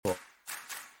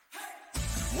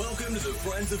Welcome to the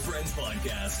Friends of Friends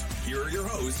podcast. Here are your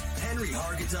hosts, Henry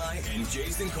Hargitay and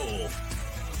Jason Cole.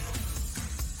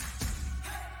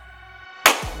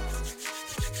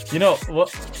 You know,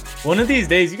 one of these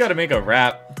days you got to make a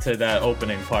rap to that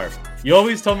opening part. You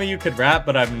always told me you could rap,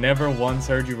 but I've never once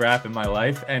heard you rap in my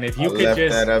life. And if you could left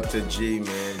just that up to G,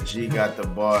 man. G got the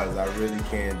bars. I really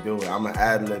can't do it. I'm an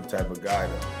ad-lib type of guy,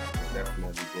 though.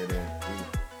 Definitely get in.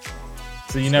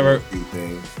 So you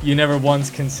never once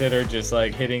considered just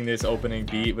like hitting this opening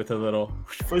beat with a little.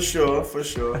 For sure.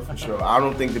 I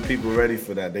don't think the people are ready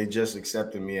for that. They just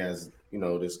accepted me as,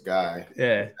 this guy.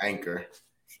 Yeah. Anchor.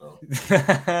 So.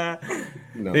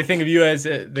 They think of you as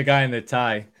the guy in the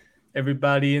tie.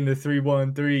 Everybody in the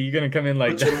 3-1-3. You're gonna come in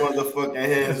like Put your motherfucking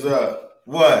hands up.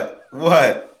 What?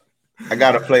 I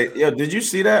gotta play. Yo, did you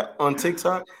see that on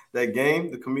TikTok? That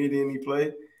game, the comedian he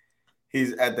played.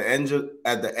 He's at the edge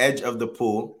of the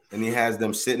pool, and he has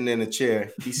them sitting in a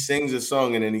chair. He sings a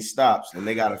song, and then he stops, and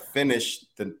they gotta finish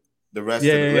the rest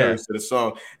of the lyrics to the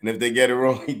song. And if they get it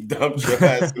wrong, he dumps your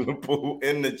ass in the pool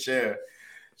in the chair.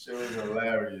 Shit was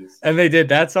hilarious. And they did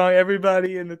that song,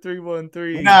 Everybody in the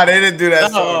 3-1-3. Nah, they didn't do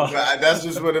that song. That's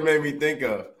just what it made me think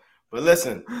of. But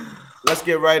listen, let's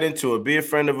get right into it. Be a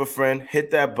friend of a friend. Hit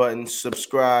that button.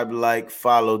 Subscribe, like,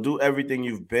 follow. Do everything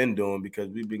you've been doing because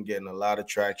we've been getting a lot of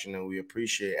traction, and we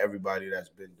appreciate everybody that's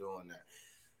been doing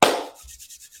that.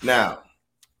 Now,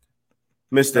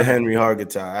 Mr. Henry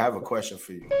Hargitay, I have a question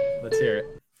for you. Let's hear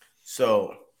it.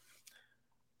 So,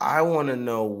 I want to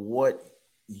know what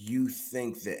you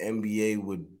think the NBA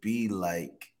would be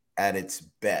like at its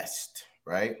best,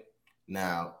 right?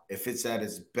 Now, if it's at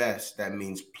its best, that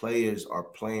means players are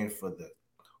playing for the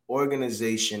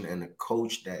organization and a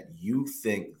coach that you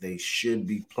think they should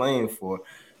be playing for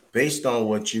based on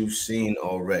what you've seen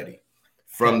already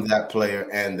from that player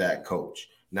and that coach.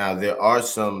 Now, there are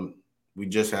we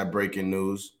just had breaking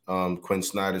news. Quinn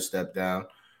Snyder stepped down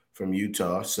from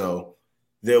Utah. So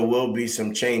there will be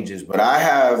some changes, but I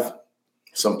have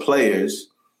some players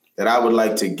that I would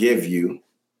like to give you,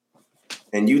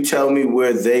 and you tell me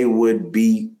where they would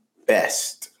be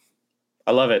best.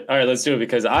 I love it. All right, let's do it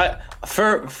because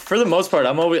for the most part,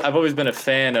 I've always been a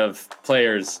fan of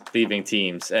players leaving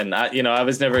teams, and I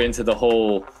was never into the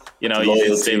whole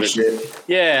loyalty shit.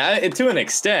 Yeah, to an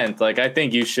extent, like I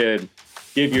think you should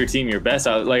give your team your best.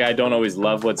 I don't always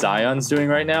love what Zion's doing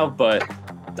right now, but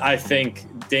I think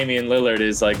Damian Lillard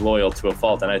is like loyal to a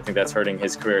fault, and I think that's hurting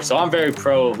his career. So I'm very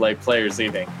pro players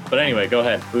leaving. But anyway, go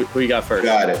ahead. Who you got first?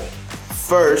 Got it.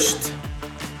 First,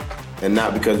 and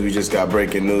not because we just got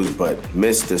breaking news, but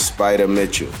Mr. Spider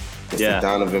Mitchell, Mr.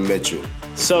 Donovan Mitchell,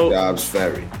 Dobbs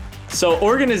Ferry. So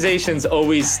organizations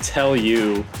always tell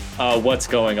you what's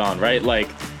going on, right? Like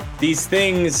these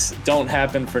things don't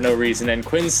happen for no reason. And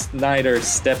Quinn Snyder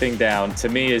stepping down to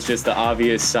me is just the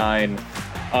obvious sign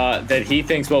that he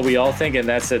thinks what we all think, and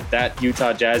that's that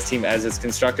Utah Jazz team as it's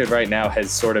constructed right now has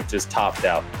sort of just topped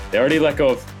out. They already let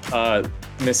go of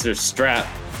Mr. Strap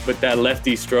with that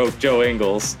lefty stroke, Joe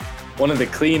Ingles, one of the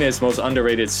cleanest, most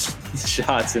underrated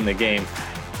shots in the game.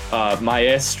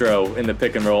 Maestro in the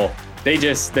pick and roll. They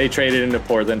traded into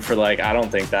Portland for I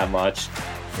don't think that much.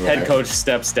 Right. Head coach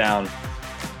steps down.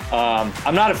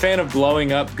 I'm not a fan of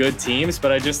blowing up good teams,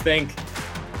 but I just think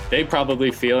they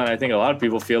probably feel, and I think a lot of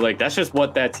people feel like that's just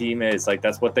what that team is. Like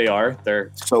that's what they are.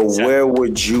 Where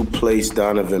would you place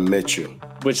Donovan Mitchell?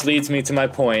 Which leads me to my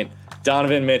point.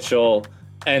 Donovan Mitchell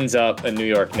ends up a New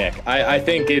York Knick. I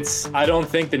don't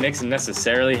think the Knicks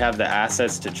necessarily have the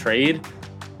assets to trade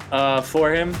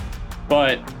for him,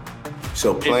 but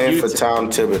so playing for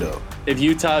Tom Thibodeau. If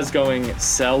Utah's going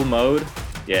sell mode,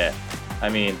 yeah. I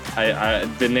mean,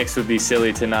 the Knicks would be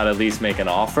silly to not at least make an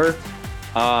offer.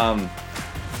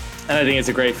 And I think it's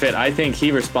a great fit. I think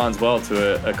he responds well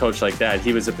to a coach like that.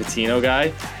 He was a Pitino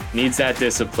guy, needs that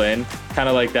discipline, kind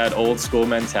of like that old school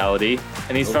mentality.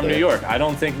 And he's from New York. I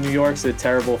don't think New York's a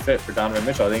terrible fit for Donovan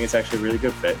Mitchell. I think it's actually a really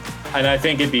good fit. And I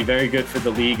think it'd be very good for the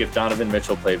league if Donovan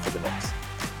Mitchell played for the Knicks.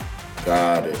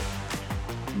 Got it.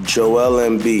 Joel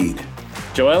Embiid,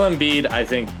 I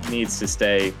think, needs to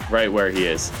stay right where he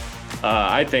is.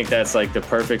 I think that's like the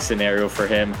perfect scenario for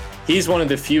him. He's one of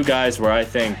the few guys where I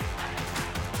think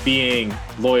being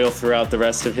loyal throughout the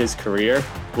rest of his career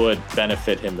would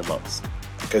benefit him the most.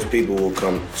 Because people will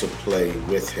come to play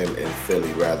with him in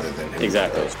Philly rather than him.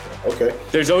 Exactly. Elsewhere. Okay.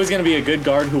 There's always going to be a good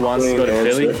guard who wants to go to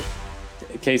Philly.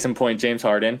 Case in point, James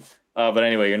Harden. But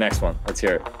anyway, your next one. Let's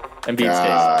hear it. Embiid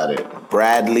Got it.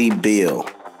 Bradley Beal.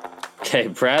 Okay,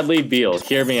 Bradley Beal.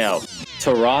 Hear me out.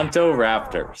 Toronto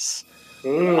Raptors.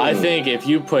 I think if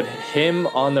you put him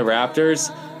on the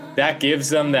Raptors, that gives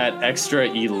them that extra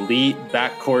elite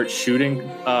backcourt shooting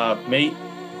mate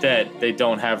that they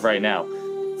don't have right now.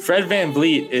 Fred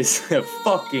VanVleet is a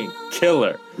fucking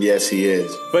killer. Yes, he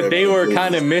is. But they were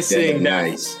kind of missing that.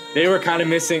 Nice. They were kind of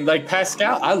missing like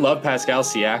Pascal. I love Pascal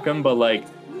Siakam, but like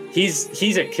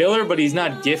he's a killer, but he's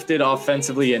not gifted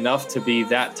offensively enough to be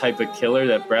that type of killer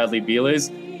that Bradley Beal is.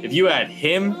 If you add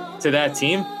him to that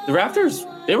team, the Raptors,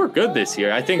 they were good this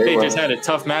year. I think they just had a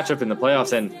tough matchup in the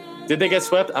playoffs. And did they get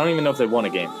swept? I don't even know if they won a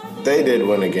game. They did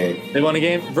win a game. They won a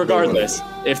game? Regardless,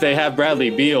 if they have Bradley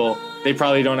Beal, they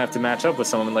probably don't have to match up with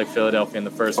someone like Philadelphia in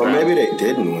the first round. Or maybe they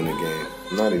didn't win a game.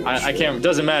 I'm not even sure. I can't.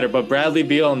 Doesn't matter. But Bradley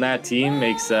Beal and that team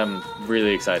makes them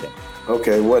really exciting.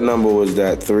 Okay, what number was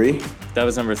that? 3? That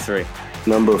was number 3.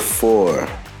 Number 4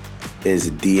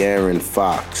 is De'Aaron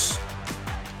Fox.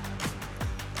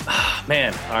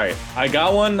 Man, all right. I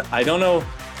got one. I don't know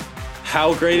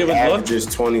how great it would look.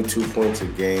 Just 22 points a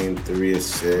game, 3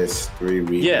 assists, 3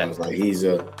 rebounds. Yeah. Like he's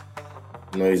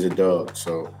a dog.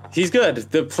 So he's good.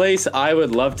 The place I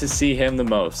would love to see him the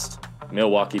most,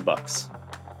 Milwaukee Bucks.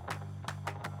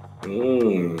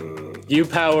 You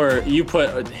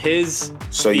put his.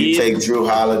 So you take Drew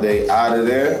Holiday out of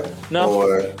there? No.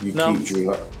 Or you keep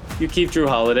Drew? You keep Drew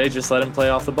Holiday. Just let him play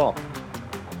off the ball.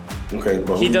 Okay,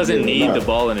 but he doesn't need the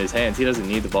ball in his hands. He doesn't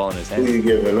need the ball in his hands. Who you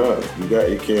giving up?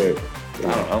 You can't. I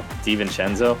don't know.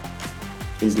 DiVincenzo.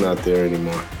 He's not there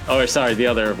anymore. Oh, sorry, the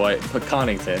other white,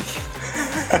 Connaughton.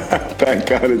 Pat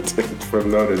Connaughton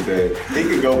from Notre Dame. He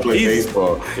can go play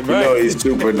baseball. Right. You know he's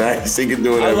super nice. He can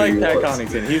do whatever he wants. I like Pat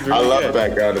Connaughton. He's really good. I love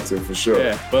Pat Connaughton for sure.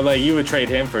 Yeah, but like you would trade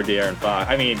him for De'Aaron Fox.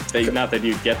 I mean, not that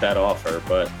you'd get that offer,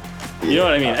 but you know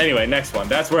what I mean. Anyway, next one.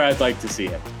 That's where I'd like to see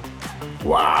him.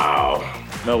 Wow.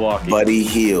 Milwaukee. Buddy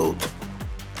Hield.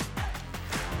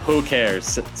 Who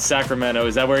cares? Sacramento.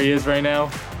 Is that where he is right now?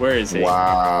 Where is he?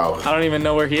 Wow. I don't even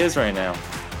know where he is right now.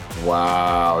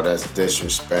 Wow, that's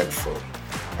disrespectful.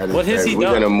 What has he done? We're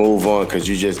going to move on because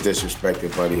you just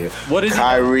disrespected Buddy Hield. What is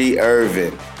Kyrie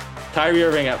Irving. Kyrie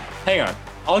Irving. Hang on.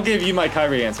 I'll give you my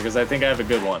Kyrie answer because I think I have a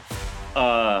good one.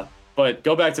 But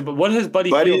go back to what has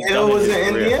Buddy Hield was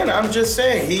in Indiana. I'm just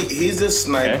saying he's a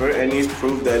sniper and he's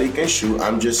proved that he can shoot.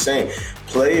 I'm just saying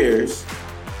players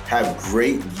have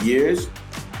great years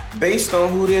based on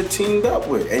who they're teamed up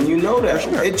with, and you know that.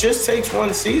 Sure. It just takes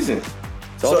one season.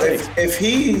 So if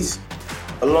he's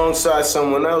alongside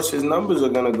someone else, his numbers are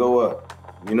gonna go up.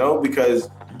 You know, because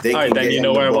they. All right, then you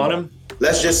know where I want him.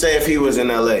 Let's just say if he was in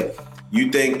LA, you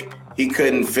think he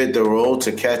couldn't fit the role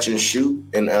to catch and shoot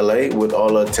in LA with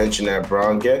all the attention that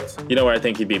Brown gets? You know where I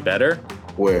think he'd be better?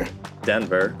 Where?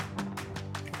 Denver.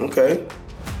 Okay.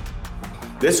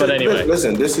 Anyway.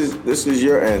 Listen, this is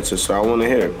your answer, so I want to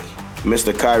hear it.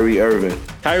 Mr. Kyrie Irving.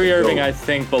 Kyrie Irving, I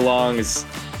think, belongs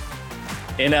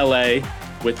in LA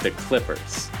with the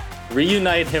Clippers.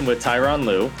 Reunite him with Tyronn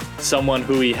Lue, someone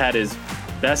who he had his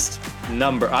best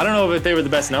number. I don't know if they were the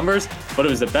best numbers, but it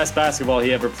was the best basketball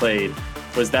he ever played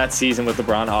was that season with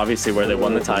LeBron, obviously, where they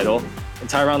won the title. And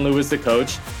Tyronn Lue was the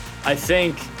coach. I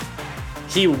think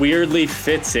he weirdly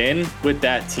fits in with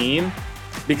that team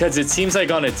because it seems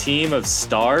like on a team of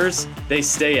stars, they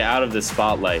stay out of the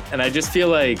spotlight. And I just feel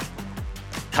like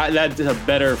that's a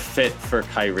better fit for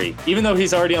Kyrie. Even though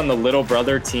he's already on the little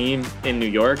brother team in New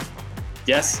York,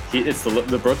 yes, it's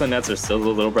the Brooklyn Nets are still the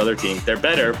little brother team. They're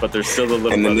better, but they're still the little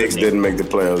brother team. And the Knicks didn't make the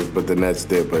playoffs, but the Nets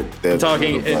did. But they're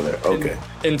talking the little brother. Okay.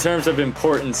 In terms of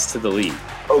importance to the league.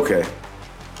 Okay.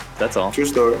 That's all. True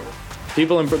story.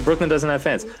 People in Brooklyn doesn't have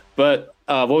fans. But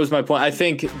what was my point? I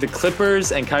think the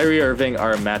Clippers and Kyrie Irving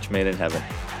are a match made in heaven.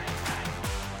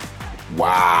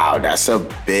 Wow, that's a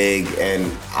big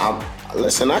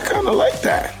listen, I kind of like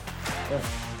that. Yeah.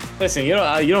 Listen, you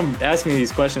don't ask me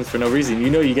these questions for no reason. You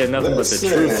know you get nothing but the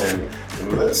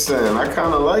truth. Listen, I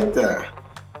kind of like that.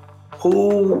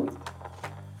 Who?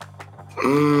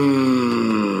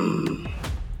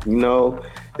 You know,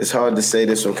 it's hard to say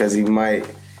this one because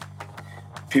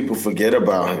people forget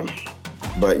about him.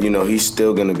 But, you know, he's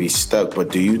still going to be stuck.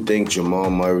 But do you think Jamal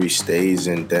Murray stays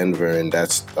in Denver and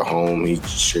that's the home? He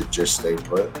should just stay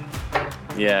put?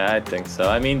 Yeah, I think so.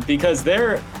 I mean, because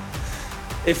it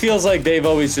feels like they've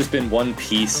always just been one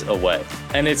piece away.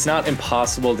 And it's not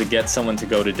impossible to get someone to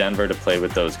go to Denver to play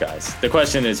with those guys. The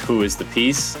question is, who is the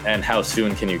piece and how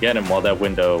soon can you get him while that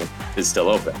window is still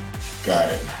open?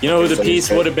 Got it. You know who the piece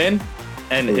would have been?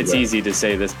 And it's easy to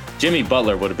say this. Jimmy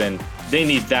Butler would have been. They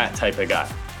need that type of guy.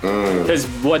 Because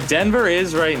what Denver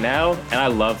is right now, and I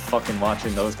love fucking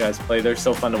watching those guys play. They're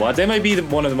so fun to watch. They might be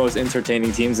one of the most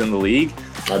entertaining teams in the league.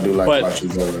 I do like watching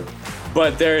Denver.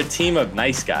 But they're a team of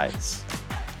nice guys.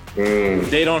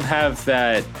 They don't have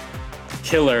that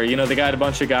killer. You know, they got a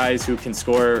bunch of guys who can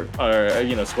score a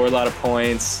lot of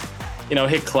points,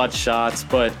 hit clutch shots.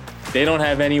 But they don't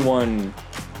have anyone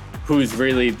who's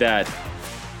really that,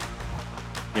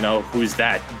 who's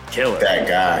that killer. That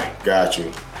guy. Got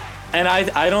you. And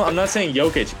I'm not saying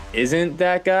Jokic isn't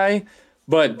that guy,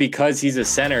 but because he's a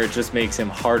center, it just makes him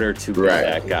harder to be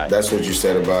that guy. That's what you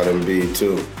said about Embiid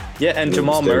too. Yeah, and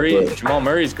Jamal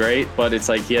Murray's great, but it's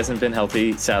like he hasn't been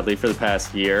healthy, sadly, for the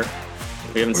past year.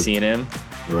 We haven't seen him.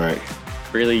 Right.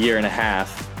 Really, a year and a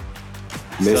half.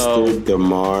 Mr.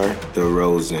 DeMar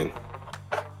DeRozan.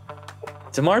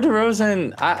 DeMar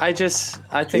DeRozan, I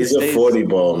think he's a 40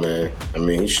 ball man. I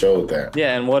mean, he showed that.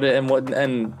 Yeah,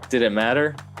 and did it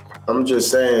matter? I'm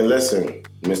just saying, listen,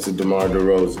 Mr. DeMar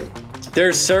DeRozan.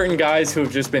 There's certain guys who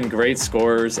have just been great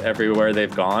scorers everywhere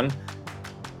they've gone.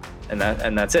 And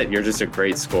that's it. You're just a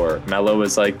great scorer. Melo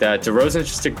is like that. DeRozan's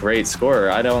just a great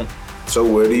scorer. So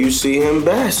where do you see him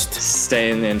best?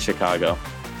 Staying in Chicago.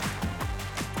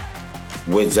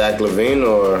 With Zach LaVine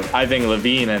or? I think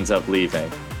LaVine ends up leaving.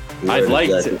 I'd like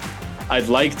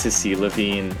to see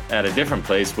LaVine at a different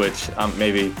place, which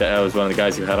maybe that was one of the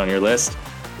guys you had on your list.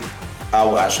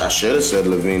 I should have said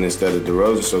LaVine instead of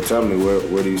DeRozan. So tell me,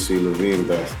 where do you see LaVine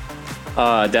best?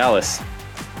 Dallas.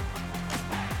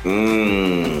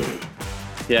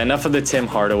 Yeah, enough of the Tim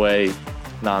Hardaway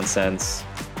nonsense.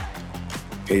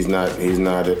 He's not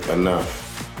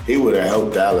enough. He would have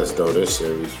helped Dallas though this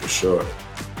series for sure.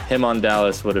 Him on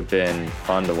Dallas would have been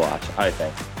fun to watch, I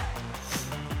think.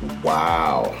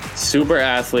 Wow. Super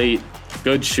athlete,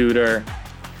 good shooter,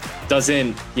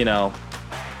 doesn't,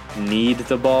 need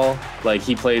the ball. Like,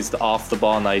 he plays off the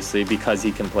ball nicely because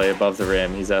he can play above the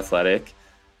rim. He's athletic.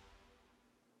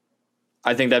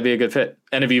 I think that'd be a good fit.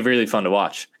 And it'd be really fun to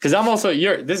watch. Because I'm also,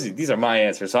 these are my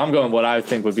answers. So I'm going what I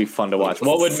think would be fun to watch.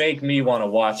 What would make me want to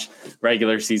watch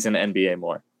regular season NBA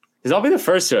more? Because I'll be the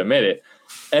first to admit it.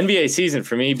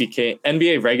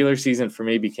 NBA regular season for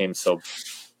me became so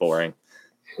boring.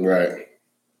 Right.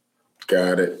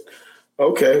 Got it.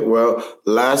 Okay. Well,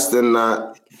 last but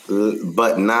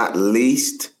not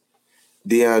least,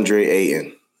 DeAndre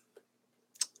Ayton.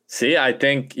 See, I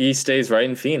think he stays right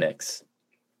in Phoenix.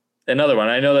 Another one.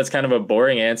 I know that's kind of a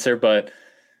boring answer, but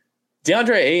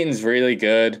DeAndre Ayton's really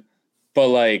good, but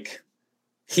like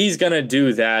he's going to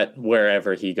do that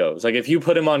wherever he goes. Like if you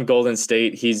put him on Golden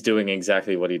State, he's doing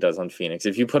exactly what he does on Phoenix.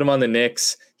 If you put him on the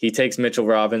Knicks, he takes Mitchell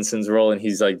Robinson's role and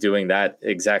he's like doing that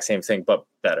exact same thing, but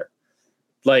better.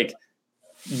 Like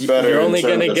you're only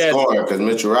going to get because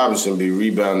Mitchell Robinson be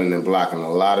rebounding and blocking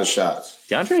a lot of shots.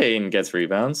 DeAndre Ayton gets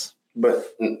rebounds,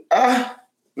 but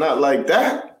not like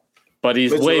that. But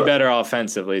he's way better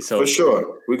offensively. So for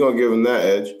sure, we're gonna give him that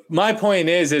edge. My point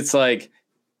is, it's like,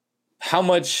 how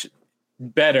much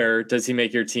better does he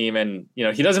make your team? And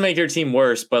he doesn't make your team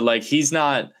worse, but like he's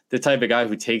not the type of guy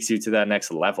who takes you to that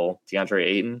next level. DeAndre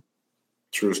Ayton.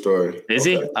 True story. Is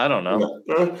he? I don't know.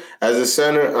 As a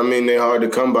center, I mean, they're hard to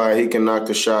come by. He can knock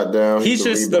the shot down. He's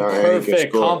just the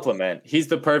perfect complement. He's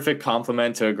the perfect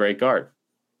complement to a great guard.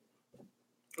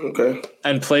 Okay.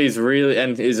 And plays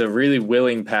and is a really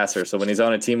willing passer. So when he's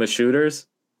on a team of shooters.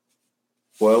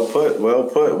 Well put.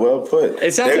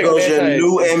 It sounds there goes your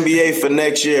new NBA for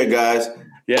next year, guys.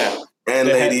 Yeah. And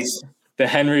ladies. The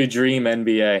Henry Dream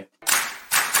NBA.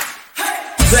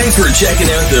 Thanks for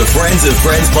checking out the Friends of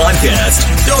Friends podcast.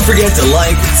 Don't forget to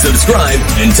like, subscribe,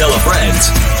 and tell a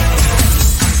friend.